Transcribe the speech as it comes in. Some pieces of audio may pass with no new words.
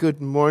Good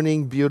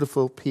morning,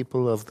 beautiful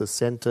people of the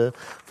Center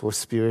for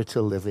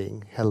Spiritual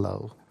Living.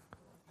 Hello.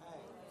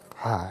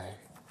 Hi.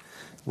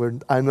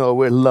 I know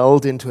we're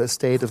lulled into a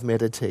state of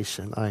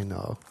meditation. I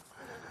know.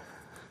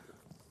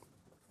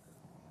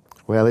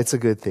 Well, it's a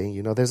good thing.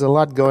 You know, there's a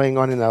lot going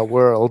on in our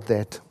world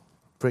that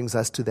brings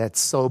us to that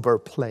sober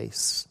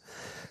place.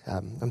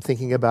 I'm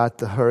thinking about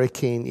the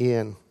Hurricane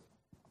Ian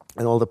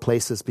and all the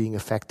places being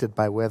affected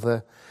by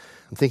weather.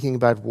 I'm thinking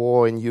about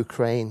war in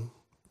Ukraine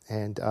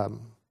and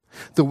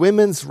the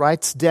women's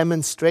rights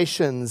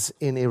demonstrations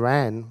in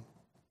Iran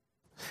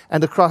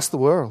and across the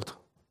world.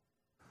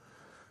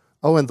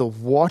 Oh, and the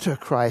water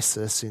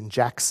crisis in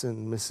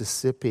Jackson,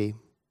 Mississippi.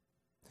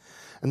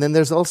 And then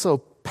there's also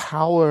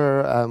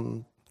power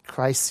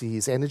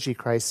crises, energy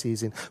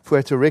crises in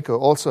Puerto Rico,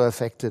 also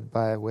affected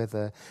by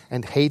weather,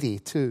 and Haiti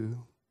too.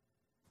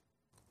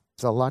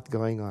 There's a lot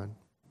going on.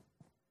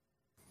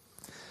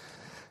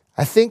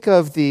 I think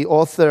of the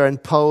author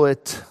and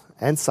poet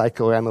and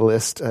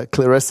psychoanalyst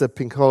Clarissa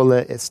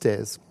Pinkola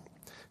Estes.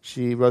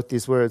 She wrote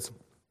these words: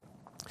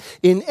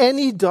 "In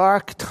any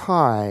dark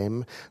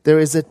time, there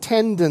is a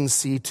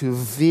tendency to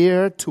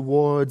veer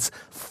towards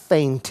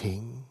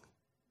fainting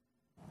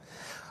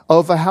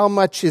over how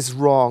much is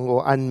wrong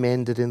or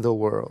unmended in the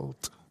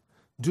world.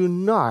 Do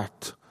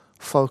not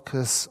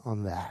focus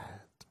on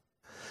that."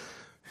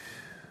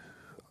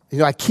 You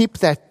know, I keep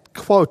that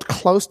quote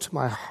close to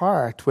my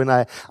heart when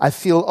I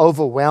feel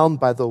overwhelmed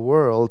by the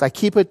world. I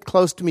keep it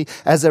close to me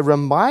as a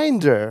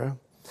reminder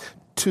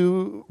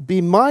to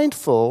be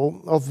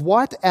mindful of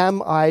what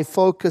am I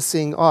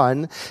focusing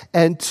on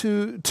and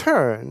to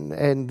turn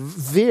and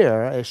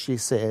veer, as she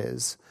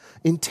says,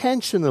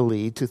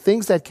 intentionally to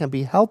things that can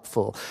be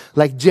helpful,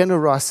 like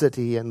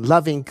generosity and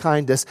loving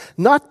kindness,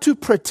 not to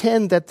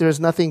pretend that there's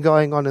nothing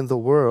going on in the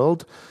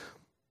world,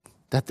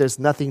 that there's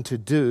nothing to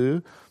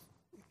do,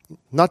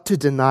 not to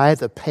deny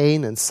the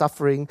pain and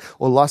suffering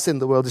or loss in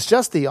the world. It's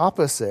just the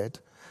opposite.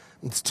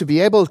 It's to be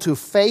able to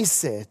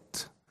face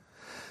it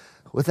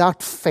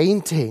without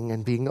fainting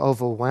and being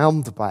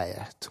overwhelmed by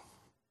it.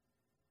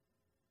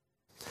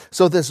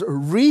 So this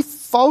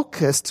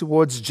refocus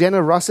towards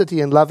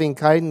generosity and loving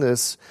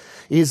kindness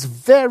is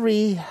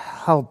very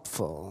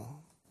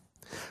helpful,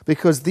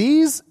 because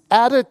these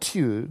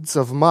attitudes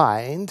of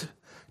mind,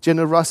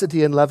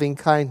 generosity and loving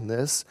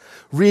kindness,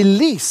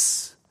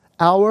 release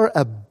our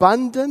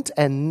abundant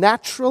and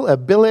natural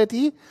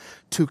ability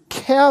to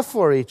care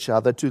for each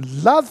other, to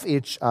love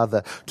each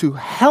other, to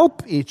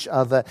help each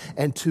other,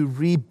 and to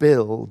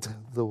rebuild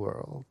the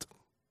world.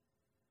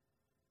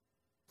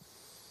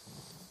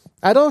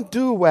 I don't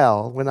do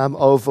well when I'm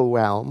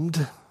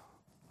overwhelmed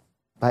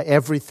by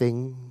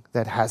everything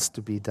that has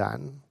to be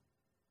done.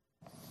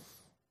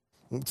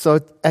 So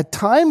at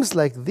times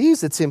like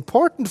these, it's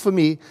important for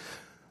me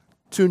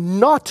to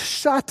not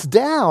shut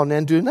down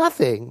and do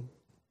nothing.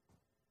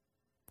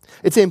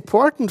 It's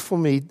important for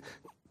me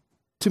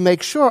to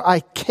make sure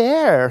I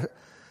care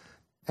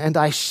and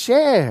I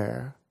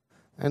share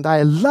and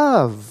I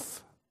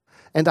love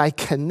and I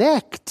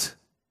connect.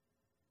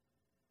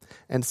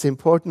 And it's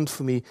important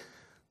for me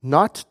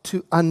not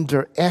to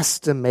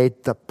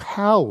underestimate the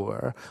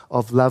power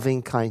of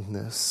loving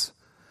kindness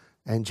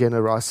and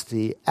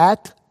generosity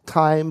at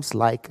times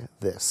like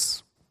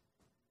this.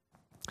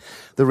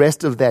 The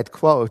rest of that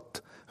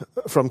quote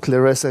from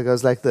Clarissa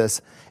goes like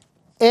this: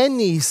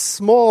 any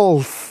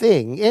small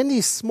thing,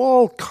 any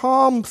small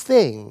calm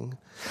thing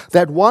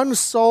that one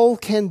soul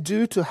can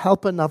do to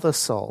help another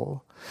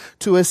soul,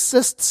 to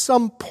assist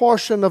some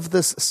portion of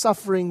this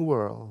suffering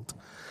world,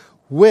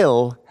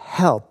 will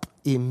help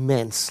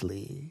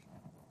immensely.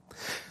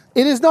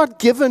 It is not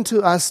given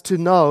to us to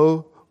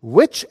know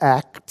which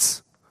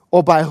acts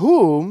or by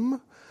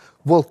whom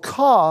will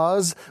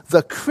cause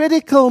the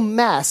critical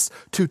mass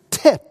to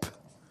tip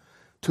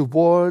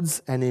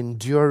towards an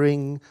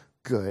enduring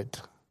good.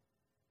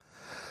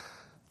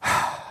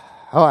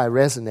 Oh, I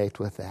resonate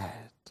with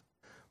that.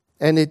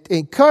 And it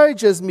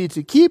encourages me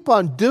to keep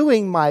on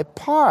doing my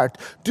part.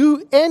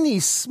 Do any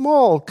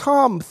small,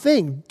 calm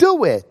thing.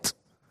 Do it.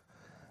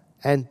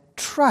 And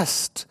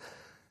trust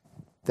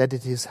that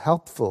it is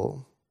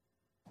helpful.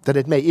 That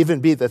it may even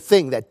be the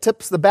thing that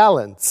tips the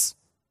balance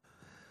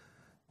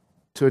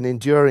to an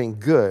enduring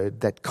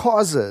good that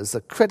causes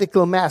a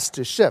critical mass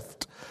to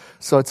shift.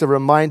 So it's a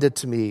reminder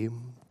to me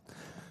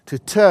to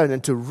turn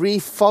and to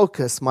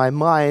refocus my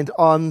mind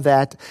on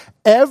that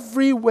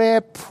everywhere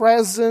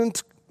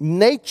present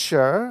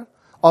nature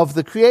of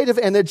the creative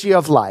energy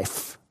of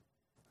life,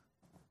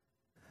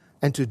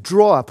 and to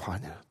draw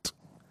upon it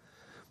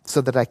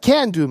so that I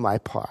can do my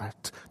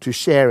part to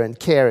share and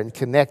care and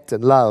connect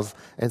and love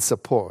and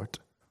support.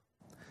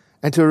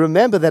 And to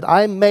remember that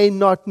I may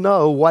not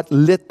know what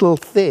little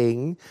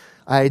thing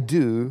I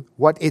do,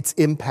 what its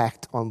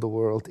impact on the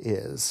world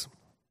is.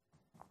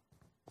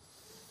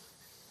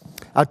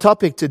 Our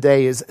topic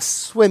today is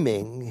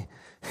swimming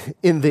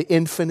in the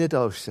infinite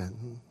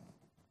ocean.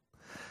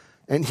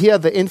 And here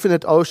the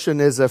infinite ocean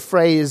is a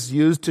phrase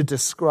used to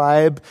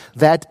describe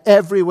that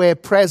everywhere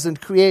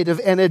present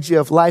creative energy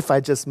of life I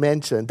just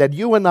mentioned, that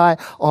you and I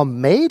are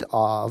made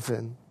of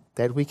and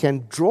that we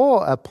can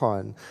draw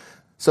upon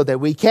so that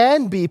we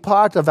can be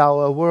part of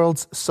our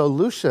world's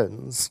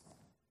solutions.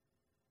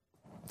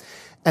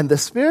 And the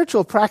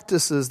spiritual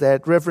practices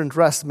that Reverend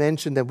Russ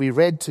mentioned that we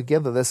read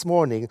together this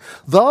morning,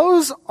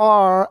 those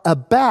are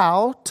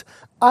about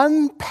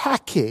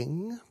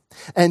unpacking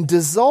and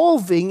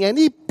dissolving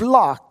any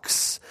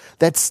blocks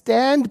that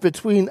stand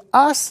between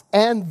us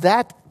and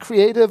that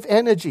creative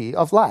energy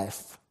of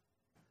life.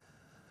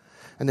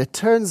 And it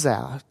turns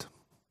out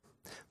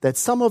that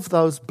some of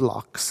those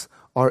blocks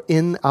are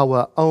in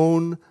our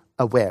own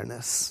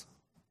awareness.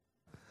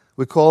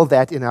 We call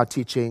that in our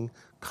teaching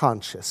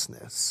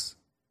consciousness.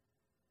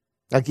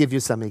 I'll give you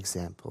some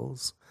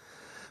examples.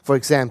 For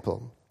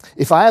example,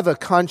 if I have a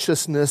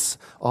consciousness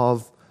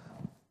of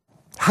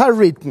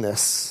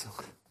hurriedness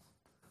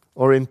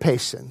or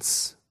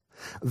impatience,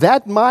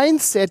 that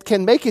mindset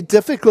can make it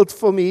difficult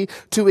for me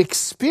to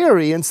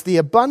experience the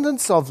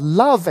abundance of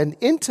love and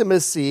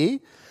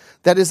intimacy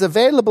that is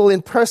available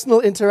in personal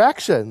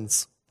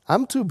interactions.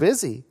 I'm too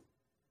busy.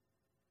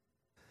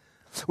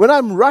 When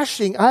I'm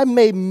rushing, I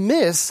may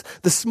miss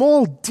the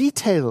small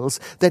details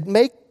that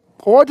make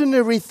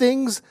ordinary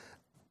things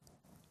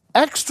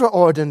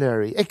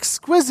extraordinary,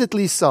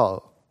 exquisitely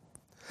so.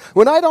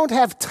 When I don't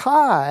have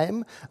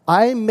time,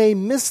 I may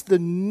miss the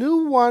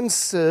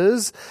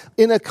nuances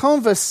in a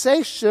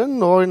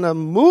conversation or in a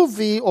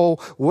movie or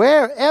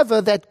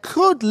wherever that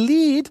could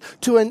lead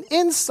to an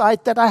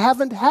insight that I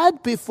haven't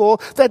had before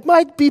that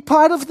might be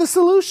part of the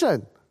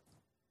solution.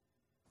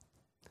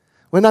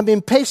 When I'm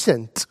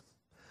impatient,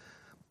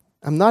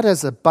 I'm not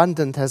as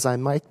abundant as I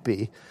might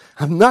be.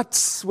 I'm not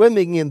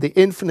swimming in the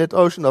infinite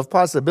ocean of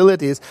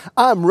possibilities.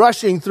 I'm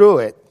rushing through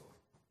it.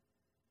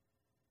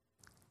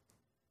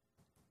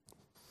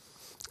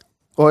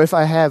 Or if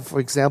I have, for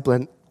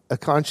example, a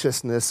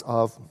consciousness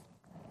of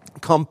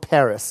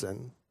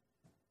comparison,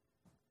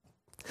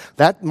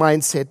 that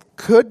mindset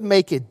could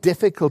make it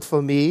difficult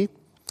for me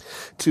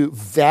to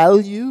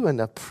value and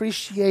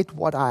appreciate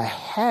what I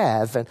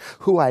have and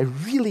who I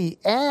really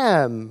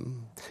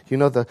am. You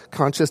know, the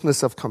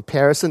consciousness of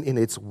comparison in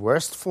its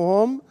worst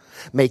form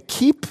may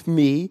keep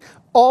me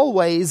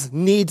always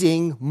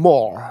needing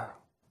more.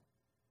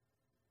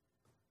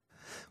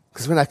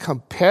 Because when I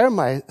compare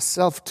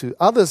myself to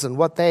others and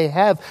what they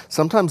have,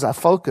 sometimes I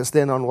focus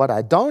then on what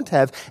I don't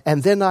have,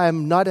 and then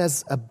I'm not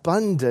as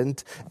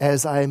abundant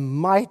as I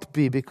might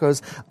be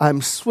because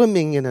I'm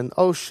swimming in an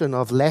ocean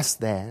of less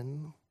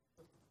than.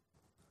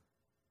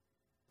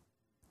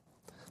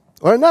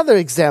 Or another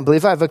example,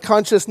 if I have a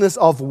consciousness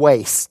of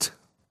waste,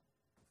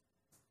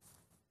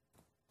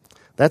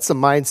 that's a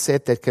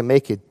mindset that can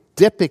make it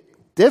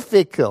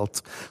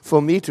difficult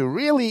for me to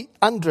really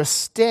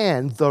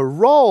understand the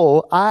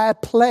role I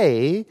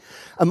play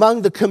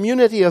among the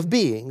community of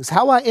beings,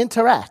 how I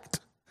interact,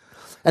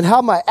 and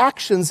how my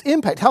actions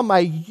impact, how my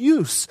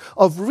use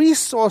of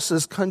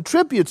resources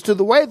contributes to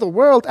the way the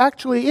world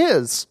actually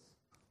is.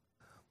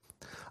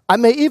 I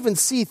may even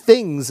see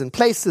things and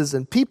places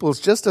and peoples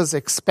just as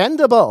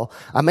expendable.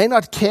 I may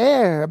not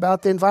care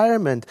about the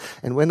environment.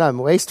 And when I'm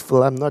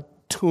wasteful, I'm not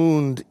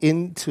tuned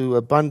into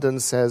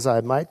abundance as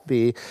I might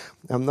be.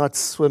 I'm not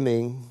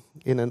swimming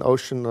in an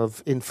ocean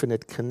of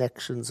infinite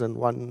connections and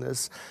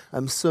oneness.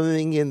 I'm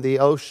swimming in the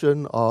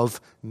ocean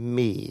of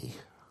me.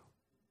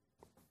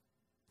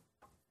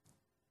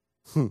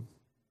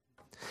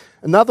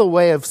 Another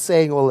way of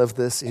saying all of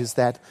this is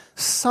that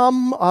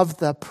some of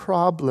the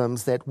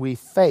problems that we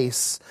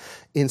face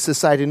in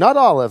society, not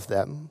all of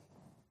them,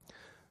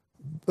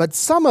 but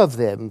some of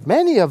them,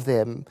 many of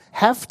them,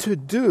 have to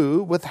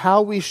do with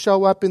how we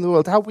show up in the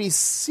world, how we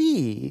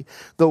see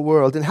the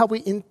world, and how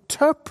we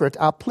interpret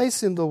our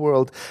place in the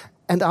world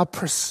and our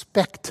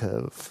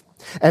perspective.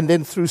 And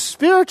then through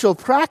spiritual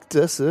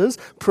practices,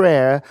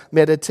 prayer,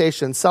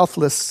 meditation,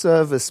 selfless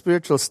service,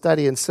 spiritual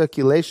study, and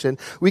circulation,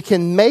 we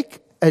can make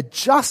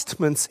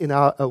adjustments in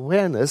our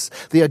awareness,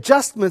 the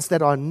adjustments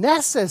that are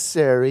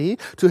necessary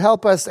to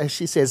help us, as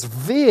she says,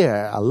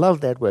 veer, I love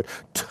that word,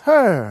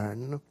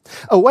 turn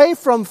away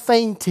from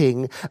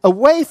fainting,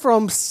 away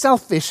from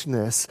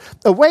selfishness,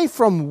 away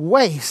from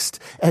waste,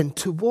 and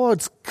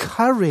towards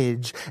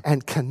courage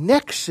and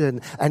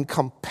connection and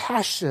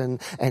compassion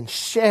and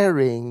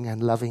sharing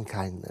and loving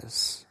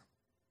kindness.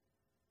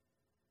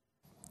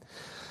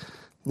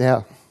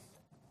 Now,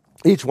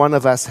 each one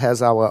of us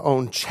has our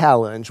own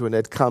challenge when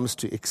it comes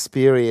to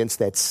experience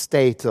that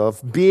state of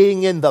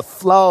being in the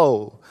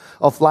flow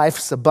of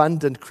life's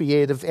abundant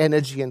creative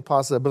energy and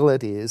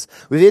possibilities.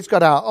 We've each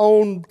got our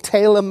own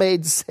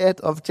tailor-made set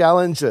of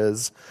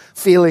challenges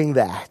feeling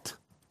that.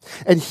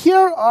 And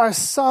here are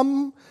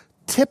some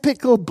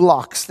typical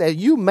blocks that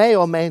you may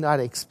or may not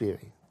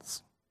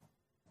experience.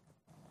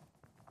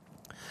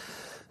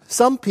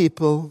 Some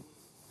people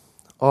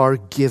are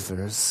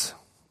givers,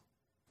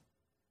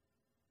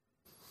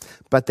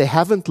 but they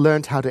haven't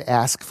learned how to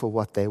ask for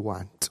what they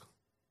want.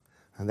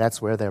 And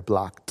that's where they're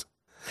blocked.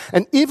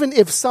 And even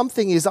if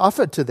something is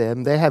offered to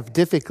them, they have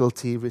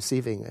difficulty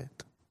receiving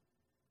it.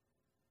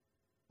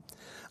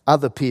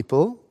 Other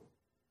people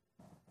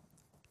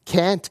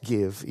can't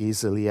give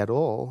easily at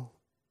all.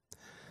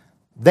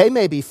 They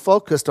may be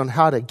focused on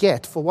how to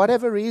get for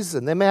whatever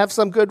reason. They may have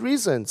some good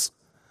reasons.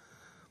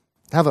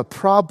 Have a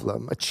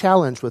problem, a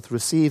challenge with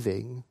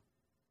receiving.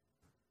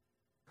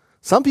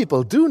 Some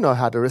people do know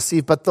how to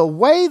receive, but the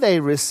way they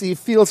receive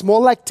feels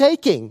more like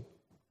taking.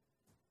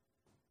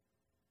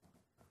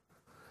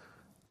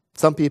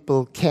 Some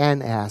people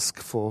can ask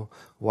for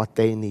what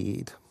they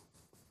need,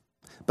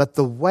 but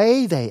the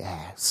way they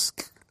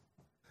ask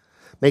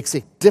makes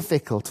it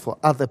difficult for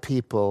other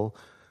people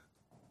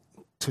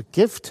to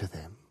give to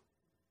them.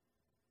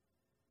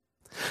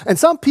 And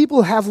some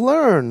people have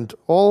learned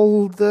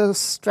all the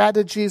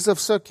strategies of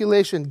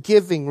circulation,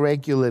 giving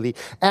regularly,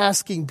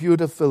 asking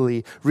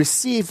beautifully,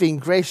 receiving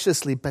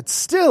graciously, but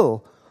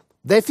still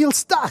they feel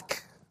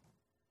stuck.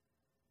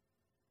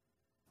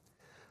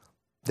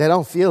 They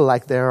don't feel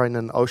like they're in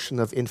an ocean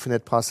of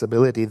infinite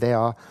possibility. They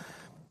are,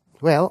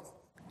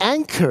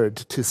 anchored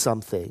to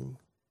something,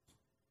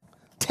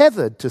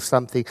 tethered to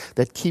something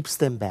that keeps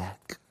them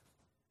back.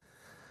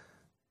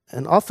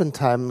 And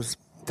oftentimes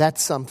that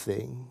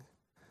something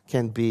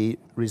can be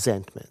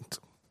resentment.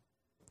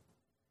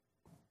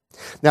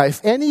 Now, if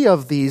any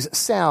of these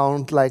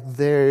sound like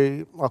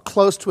they are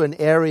close to an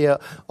area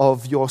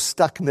of your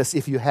stuckness,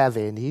 if you have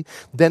any,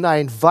 then I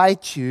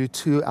invite you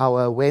to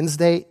our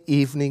Wednesday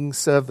evening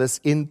service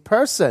in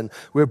person.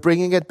 We're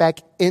bringing it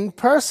back in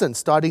person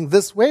starting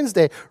this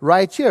Wednesday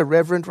right here.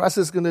 Reverend Russ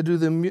is going to do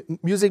the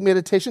music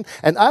meditation,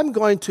 and I'm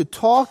going to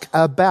talk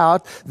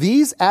about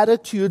these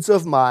attitudes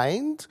of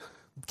mind,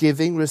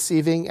 giving,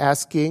 receiving,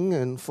 asking,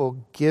 and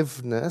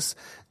forgiveness,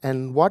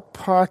 and what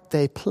part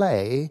they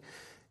play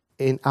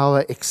in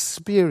our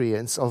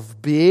experience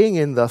of being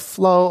in the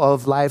flow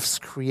of life's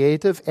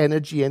creative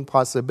energy and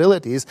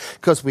possibilities,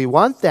 because we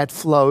want that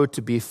flow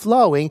to be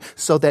flowing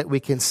so that we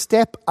can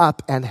step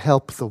up and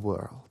help the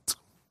world.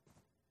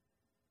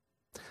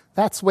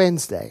 That's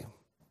Wednesday.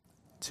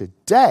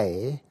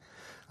 Today,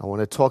 I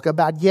want to talk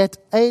about yet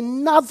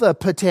another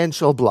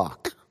potential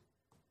block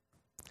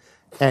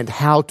and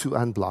how to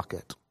unblock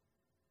it.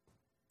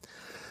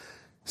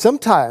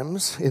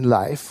 Sometimes in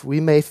life, we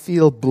may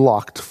feel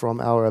blocked from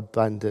our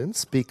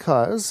abundance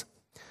because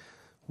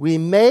we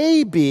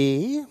may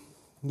be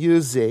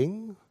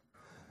using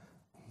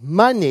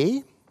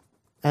money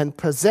and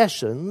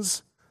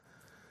possessions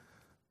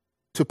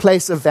to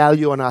place a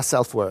value on our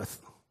self-worth.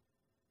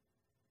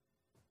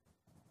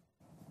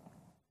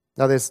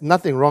 Now, there's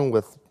nothing wrong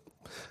with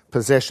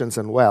possessions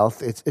and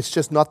wealth. It's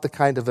just not the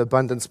kind of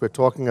abundance we're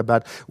talking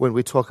about when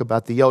we talk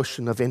about the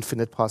ocean of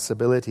infinite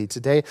possibility.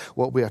 Today,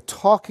 what we are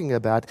talking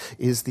about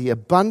is the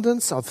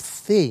abundance of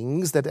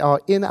things that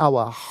are in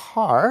our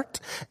heart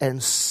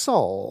and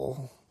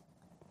soul,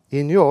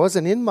 in yours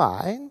and in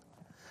mine,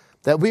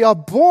 that we are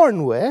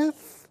born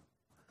with,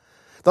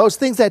 those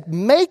things that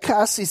make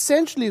us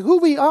essentially who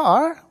we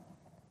are.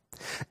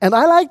 And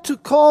I like to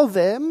call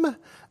them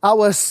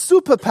our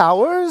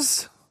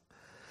superpowers.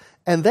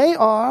 And they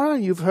are,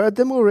 you've heard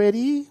them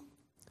already,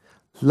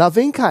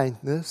 loving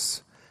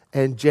kindness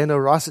and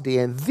generosity.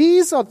 And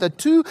these are the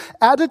two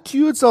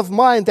attitudes of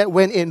mind that,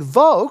 when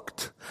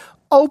invoked,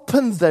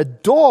 open the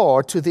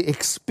door to the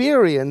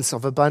experience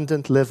of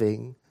abundant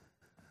living.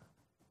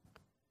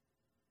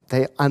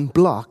 They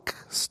unblock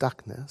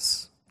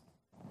stuckness.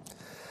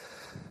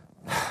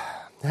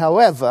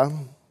 However,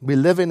 we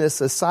live in a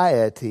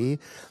society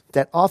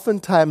that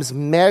oftentimes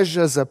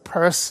measures a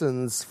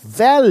person's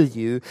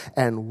value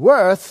and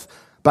worth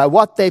by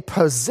what they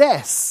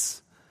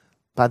possess,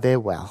 by their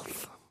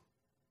wealth.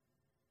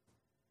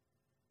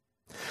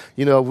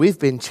 You know, we've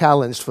been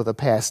challenged for the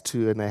past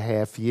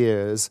 2.5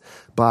 years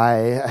by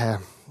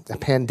a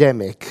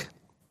pandemic.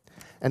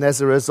 And as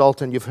a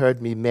result, and you've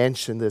heard me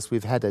mention this,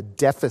 we've had a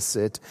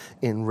deficit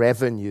in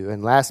revenue.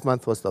 And last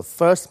month was the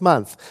first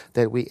month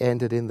that we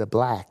ended in the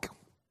black.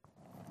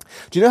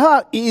 Do you know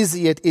how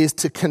easy it is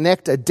to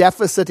connect a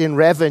deficit in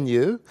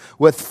revenue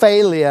with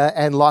failure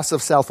and loss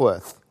of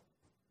self-worth?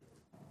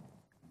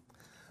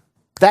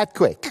 That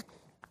quick.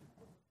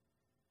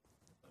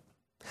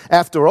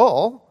 After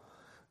all,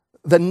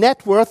 the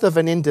net worth of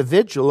an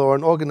individual or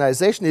an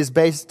organization is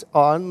based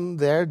on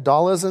their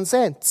dollars and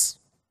cents,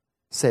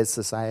 says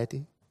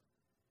society.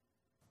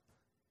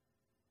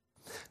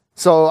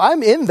 So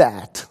I'm in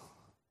that.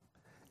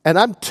 And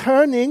I'm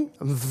turning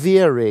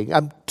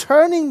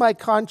my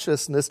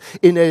consciousness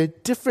in a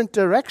different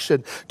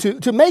direction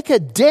to make a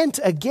dent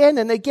again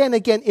and again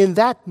in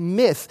that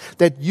myth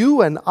that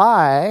you and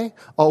I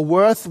are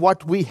worth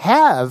what we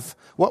have,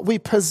 what we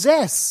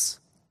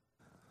possess,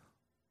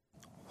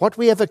 what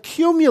we have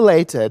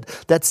accumulated,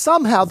 that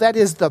somehow that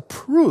is the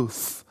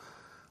proof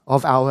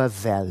of our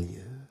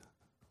value.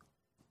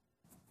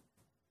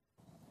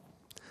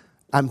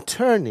 I'm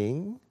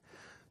turning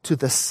to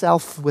the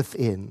self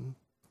within,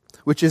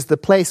 which is the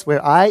place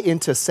where I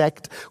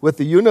intersect with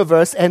the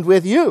universe and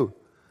with you,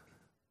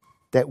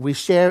 that we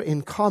share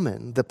in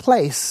common, the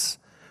place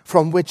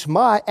from which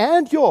my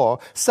and your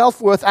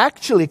self-worth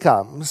actually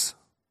comes.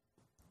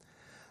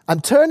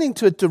 I'm turning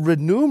to it to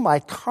renew my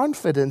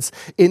confidence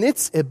in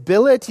its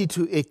ability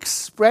to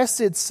express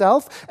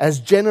itself as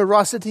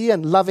generosity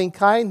and loving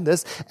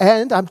kindness.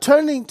 And I'm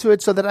turning to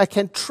it so that I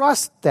can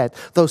trust that,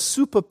 those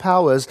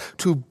superpowers,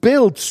 to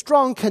build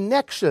strong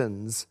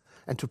connections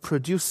and to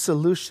produce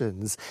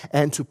solutions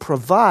and to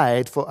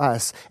provide for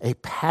us a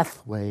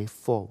pathway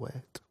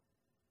forward.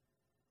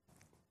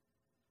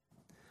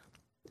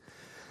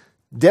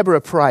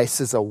 Deborah Price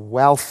is a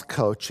wealth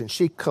coach, and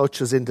she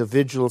coaches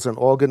individuals and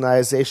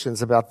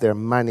organizations about their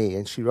money.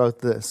 And she wrote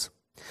this: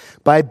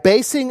 by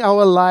basing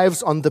our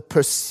lives on the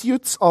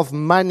pursuits of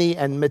money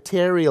and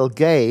material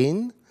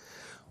gain,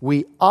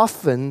 we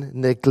often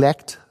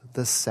neglect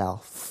the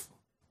self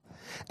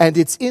and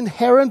its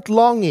inherent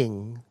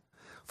longing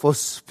for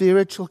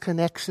spiritual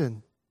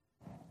connection.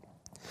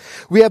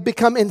 We have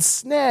become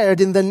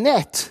ensnared in the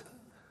net,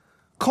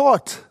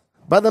 caught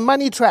by the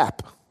money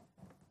trap.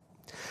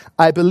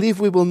 I believe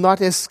we will not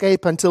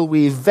escape until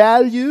we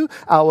value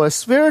our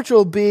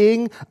spiritual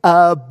being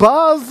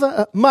above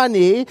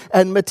money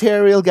and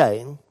material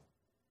gain.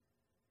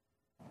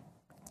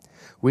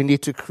 We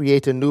need to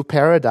create a new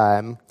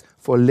paradigm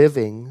for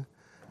living,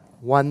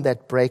 one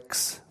that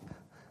breaks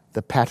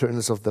the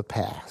patterns of the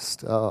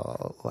past.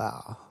 Oh,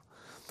 wow.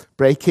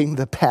 Breaking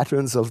the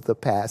patterns of the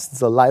past.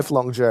 It's a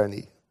lifelong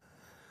journey.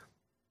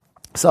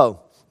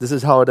 So, this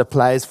is how it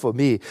applies for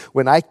me.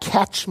 When I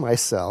catch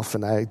myself,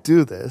 and I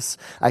do this,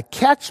 I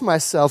catch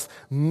myself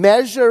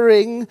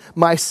measuring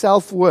my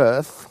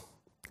self-worth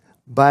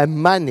by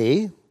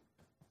money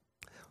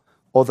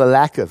or the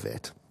lack of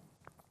it.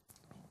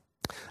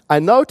 I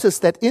notice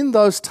that in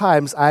those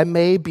times I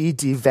may be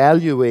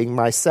devaluing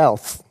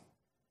myself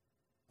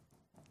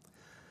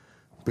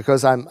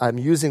because I'm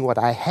using what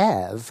I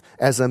have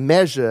as a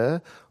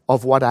measure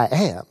of what I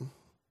am.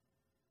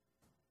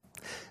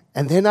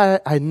 And then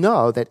I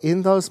know that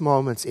in those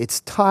moments,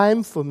 it's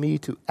time for me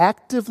to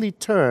actively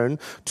turn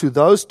to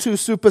those two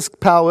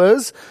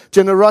superpowers,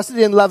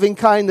 generosity and loving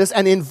kindness,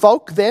 and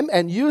invoke them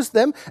and use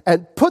them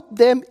and put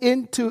them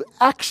into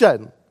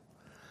action.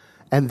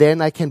 And then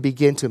I can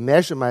begin to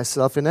measure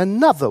myself in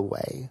another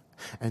way,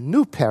 a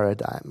new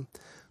paradigm,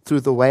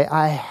 through the way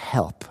I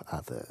help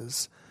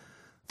others,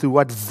 through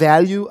what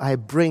value I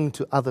bring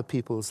to other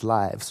people's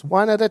lives,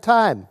 one at a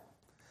time.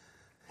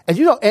 And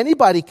you know,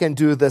 anybody can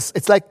do this.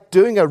 It's like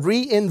doing a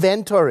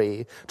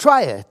re-inventory.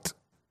 Try it.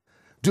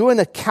 Do an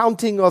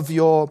accounting of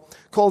your,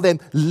 call them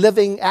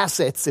living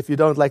assets if you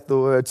don't like the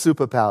word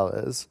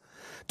superpowers.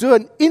 Do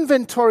an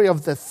inventory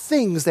of the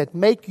things that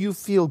make you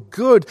feel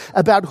good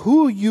about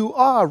who you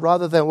are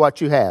rather than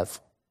what you have.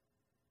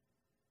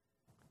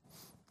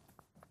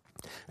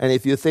 And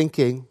if you're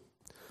thinking,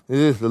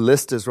 the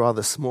list is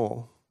rather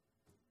small,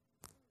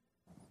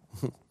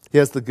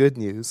 here's the good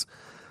news.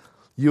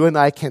 You and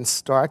I can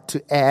start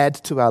to add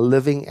to our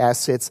living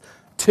assets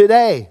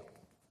today,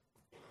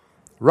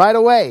 right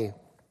away.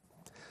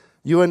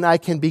 You and I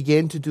can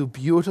begin to do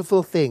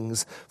beautiful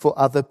things for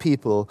other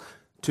people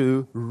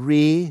to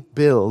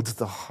rebuild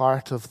the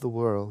heart of the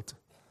world.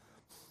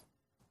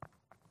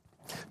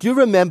 Do you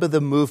remember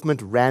the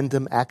movement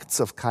Random Acts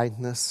of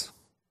Kindness?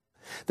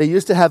 They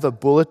used to have a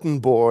bulletin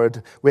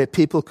board where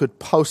people could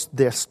post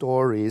their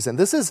stories. And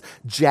this is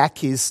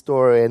Jackie's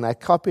story, and I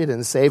copied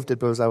and saved it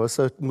because I was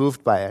so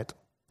moved by it.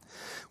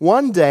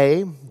 One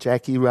day,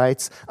 Jackie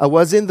writes, I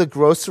was in the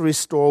grocery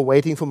store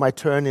waiting for my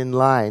turn in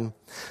line.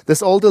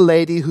 This older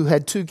lady who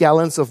had 2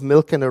 gallons of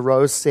milk and a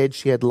rose said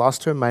she had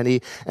lost her money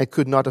and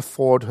could not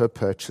afford her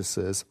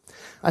purchases.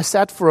 I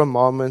sat for a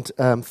moment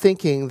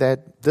thinking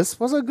that this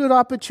was a good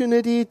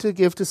opportunity to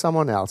give to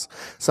someone else.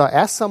 So I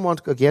asked someone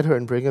to go get her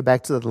and bring her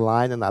back to the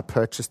line, and I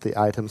purchased the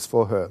items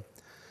for her.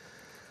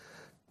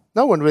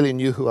 No one really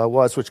knew who I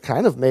was, which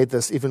kind of made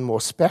this even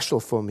more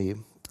special for me.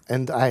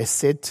 And I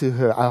said to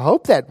her, I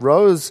hope that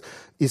rose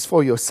is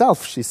for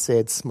yourself, she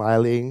said,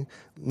 smiling.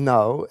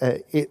 No,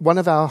 one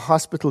of our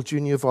hospital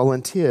junior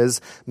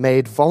volunteers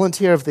made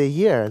Volunteer of the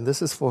Year, and this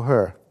is for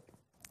her.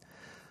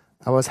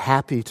 I was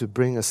happy to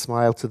bring a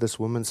smile to this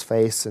woman's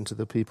face and to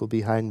the people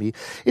behind me.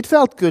 It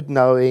felt good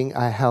knowing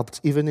I helped,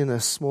 even in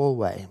a small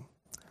way.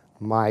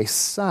 My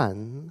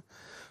son,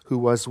 who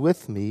was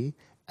with me,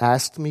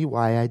 asked me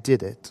why I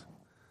did it.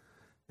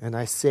 And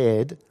I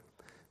said,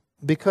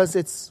 because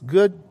it's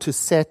good to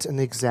set an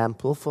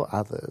example for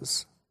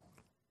others.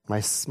 My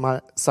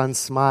son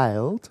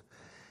smiled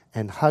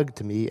and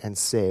hugged me and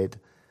said,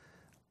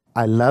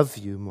 I love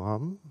you,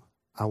 Mom.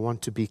 I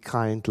want to be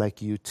kind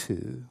like you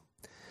too.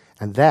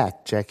 And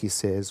that, Jackie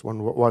says,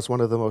 was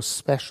one of the most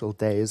special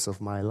days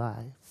of my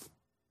life.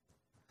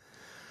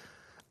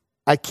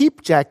 I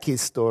keep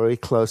Jackie's story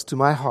close to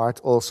my heart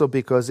also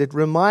because it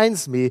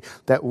reminds me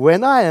that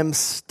when I am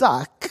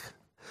stuck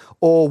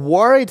or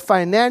worried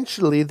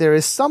financially, there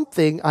is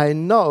something I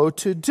know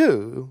to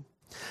do.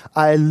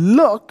 I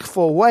look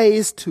for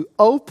ways to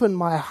open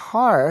my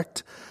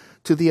heart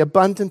to the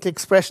abundant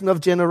expression of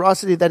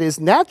generosity that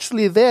is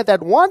naturally there,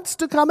 that wants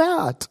to come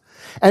out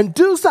and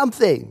do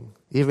something,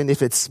 even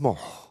if it's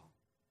small.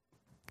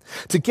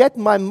 To get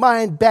my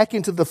mind back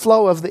into the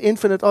flow of the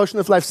infinite ocean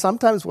of life,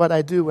 sometimes what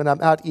I do when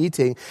I'm out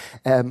eating,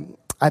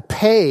 I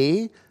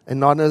pay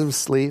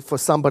anonymously for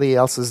somebody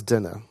else's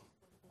dinner.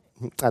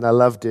 And I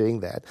love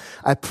doing that.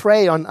 I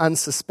prey on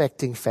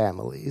unsuspecting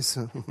families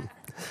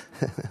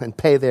and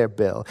pay their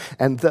bill.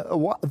 And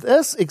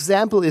this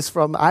example is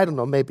from, I don't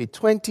know, maybe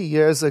 20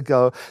 years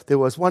ago. There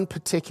was one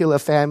particular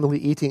family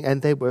eating,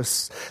 and they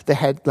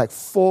had like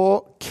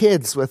 4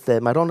 kids with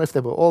them. I don't know if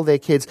they were all their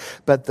kids,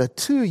 but the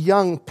 2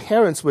 young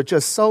parents were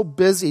just so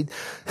busy.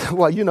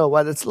 Well, you know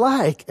what it's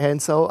like.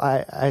 And so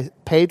I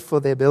paid for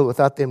their bill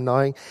without them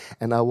knowing,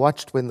 and I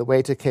watched when the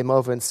waiter came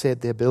over and said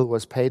their bill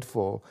was paid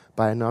for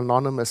by an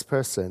anonymous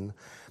person.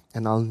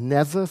 And I'll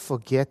never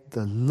forget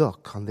the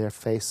look on their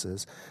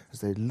faces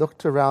as they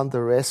looked around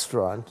the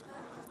restaurant,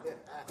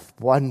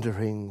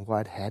 wondering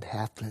what had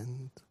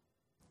happened.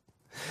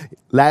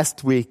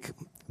 Last week,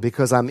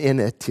 because I'm in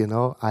it,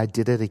 I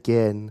did it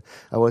again.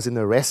 I was in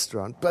a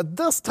restaurant. But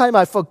this time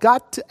I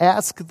forgot to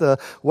ask the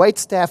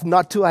waitstaff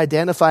not to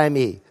identify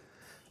me.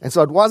 And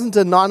so it wasn't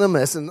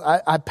anonymous. And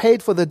I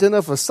paid for the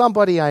dinner for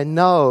somebody I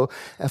know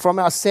from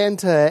our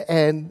center,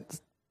 and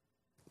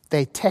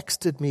they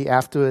texted me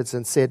afterwards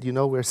and said,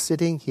 we're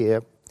sitting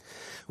here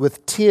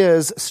with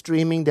tears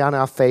streaming down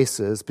our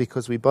faces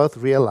because we both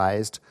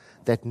realized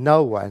that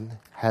no one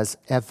has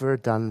ever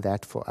done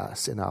that for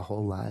us in our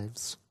whole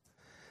lives.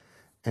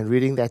 And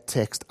reading that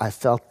text, I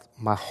felt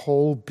my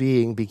whole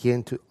being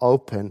begin to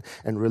open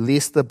and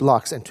release the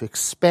blocks and to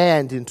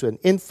expand into an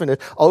infinite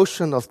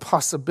ocean of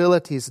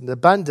possibilities and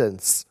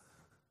abundance.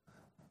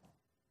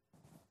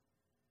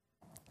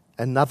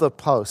 Another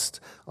post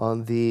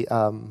on the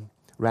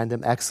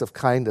Random Acts of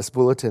Kindness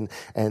bulletin,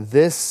 and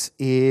this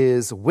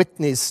is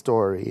Whitney's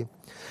story.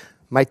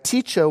 My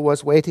teacher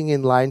was waiting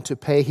in line to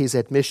pay his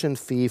admission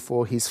fee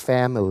for his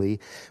family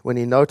when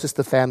he noticed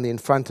the family in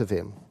front of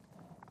him.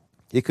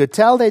 He could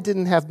tell they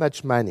didn't have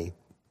much money.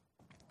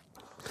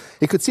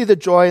 He could see the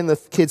joy in the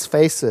kids'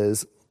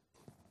 faces.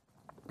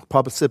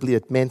 Possibly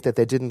it meant that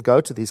they didn't go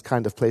to these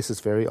kind of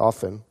places very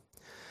often.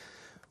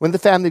 When the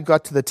family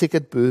got to the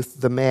ticket booth,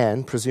 the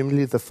man,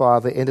 presumably the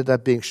father, ended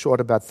up being short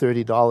about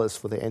 $30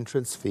 for the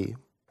entrance fee.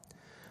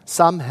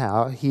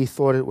 Somehow, he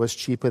thought it was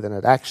cheaper than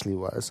it actually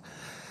was.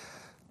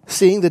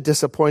 Seeing the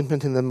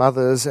disappointment in the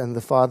mother's and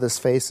the father's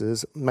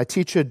faces, my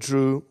teacher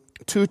drew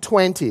 2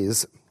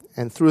 20s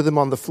and threw them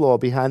on the floor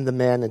behind the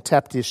man and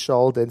tapped his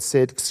shoulder and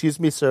said, "Excuse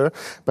me, sir,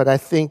 but I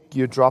think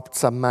you dropped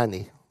some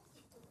money."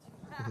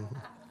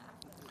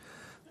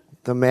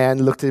 The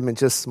man looked at him and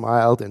just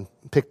smiled and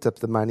picked up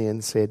the money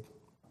and said,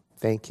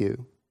 "Thank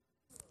you."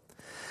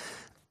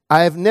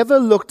 I have never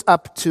looked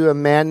up to a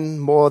man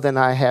more than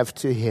I have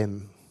to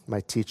him, my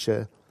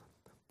teacher.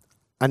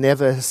 I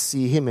never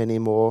see him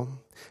anymore,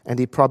 and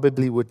he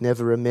probably would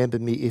never remember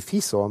me if he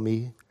saw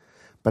me,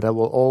 but I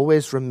will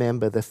always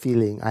remember the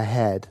feeling I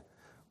had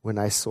when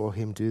I saw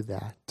him do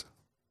that.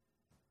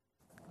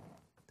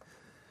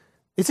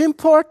 It's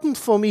important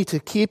for me to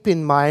keep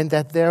in mind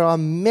that there are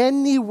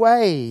many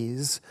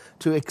ways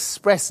to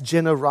express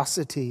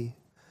generosity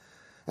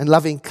and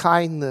loving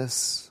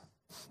kindness.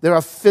 There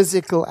are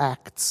physical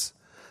acts.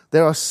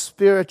 There are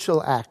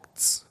spiritual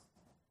acts.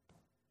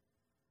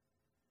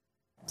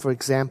 For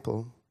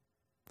example,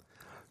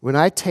 when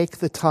I take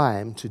the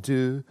time to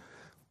do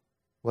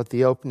what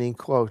the opening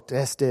quote,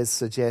 Estes,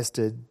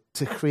 suggested,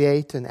 to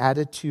create an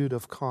attitude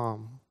of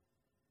calm,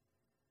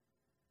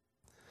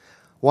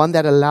 one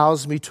that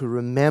allows me to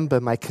remember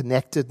my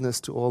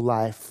connectedness to all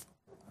life,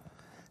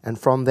 and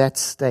from that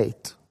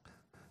state,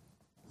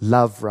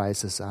 love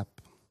rises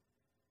up.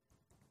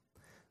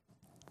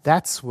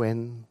 That's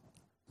when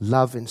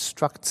love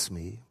instructs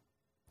me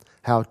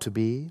how to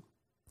be,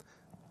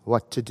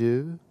 what to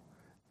do,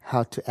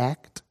 how to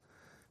act,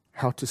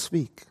 how to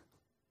speak.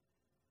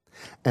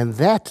 And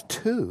that,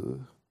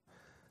 too,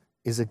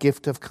 is a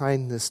gift of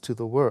kindness to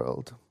the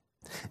world.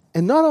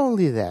 And not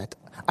only that,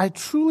 I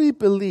truly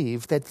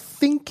believe that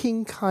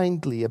thinking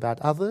kindly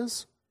about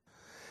others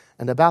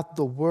and about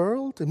the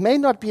world, it may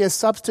not be a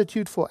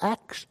substitute for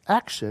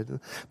action,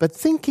 but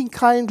thinking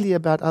kindly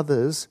about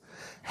others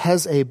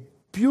has a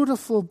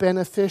beautiful,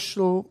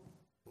 beneficial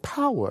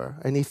power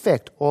and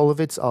effect all of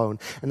its own.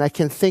 And I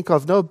can think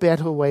of no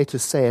better way to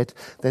say it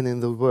than in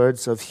the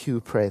words of Hugh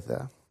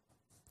Prather.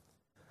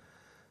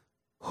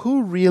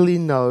 Who really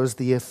knows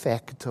the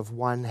effect of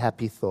one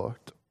happy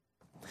thought?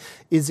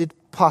 Is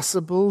it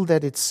possible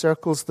that it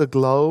circles the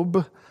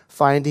globe,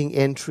 finding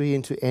entry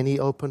into any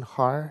open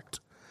heart,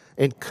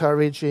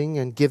 encouraging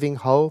and giving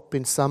hope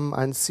in some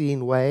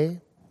unseen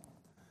way?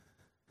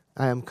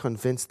 I am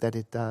convinced that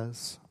it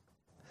does.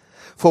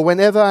 For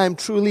whenever I am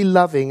truly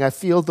loving, I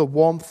feel the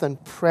warmth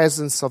and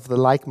presence of the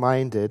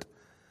like-minded,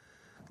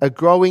 a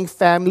growing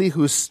family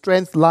whose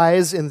strength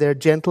lies in their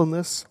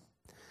gentleness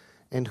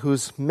and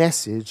whose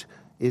message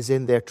is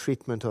in their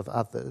treatment of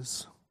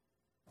others.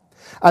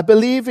 I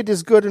believe it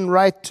is good and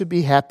right to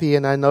be happy,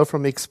 and I know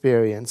from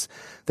experience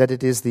that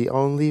it is the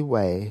only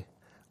way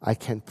I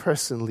can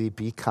personally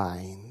be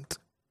kind.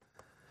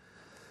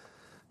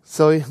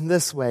 So in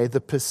this way,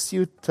 the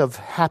pursuit of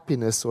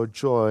happiness or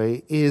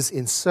joy is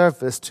in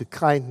service to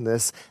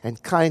kindness,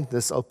 and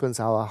kindness opens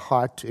our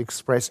heart to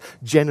express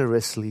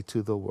generously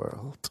to the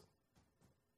world.